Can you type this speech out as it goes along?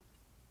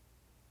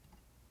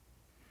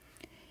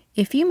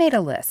If you made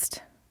a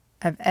list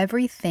of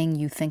everything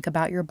you think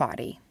about your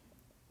body,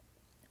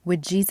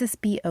 would Jesus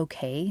be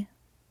okay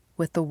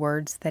with the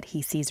words that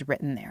he sees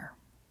written there?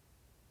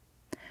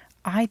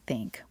 I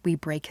think we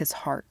break his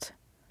heart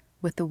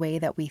with the way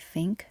that we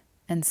think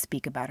and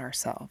speak about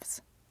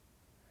ourselves.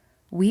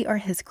 We are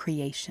his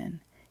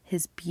creation,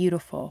 his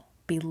beautiful,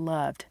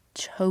 beloved,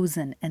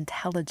 chosen,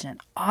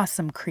 intelligent,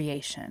 awesome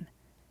creation.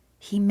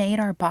 He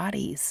made our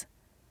bodies.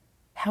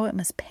 How it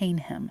must pain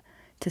him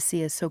to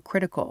see us so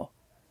critical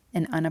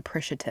and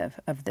unappreciative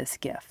of this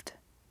gift.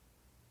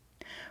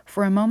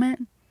 For a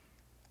moment,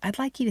 I'd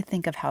like you to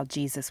think of how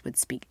Jesus would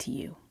speak to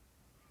you.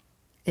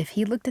 If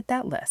he looked at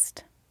that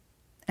list,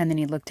 and then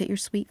he looked at your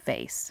sweet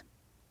face,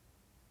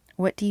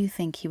 what do you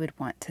think he would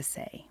want to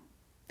say?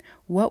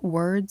 What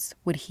words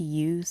would he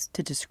use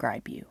to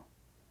describe you?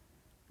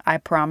 I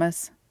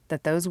promise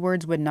that those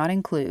words would not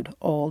include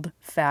old,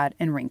 fat,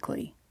 and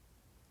wrinkly.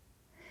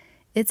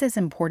 It's as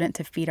important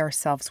to feed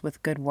ourselves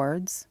with good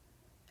words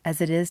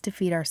as it is to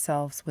feed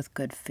ourselves with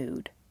good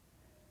food.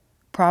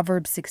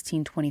 Proverbs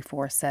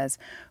 16:24 says,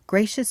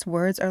 "Gracious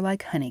words are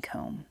like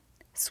honeycomb,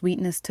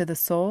 sweetness to the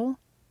soul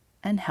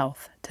and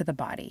health to the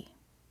body."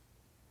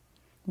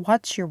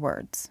 Watch your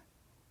words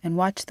and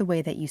watch the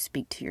way that you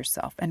speak to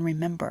yourself. And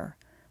remember,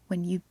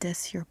 when you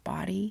diss your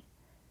body,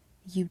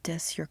 you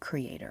diss your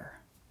Creator.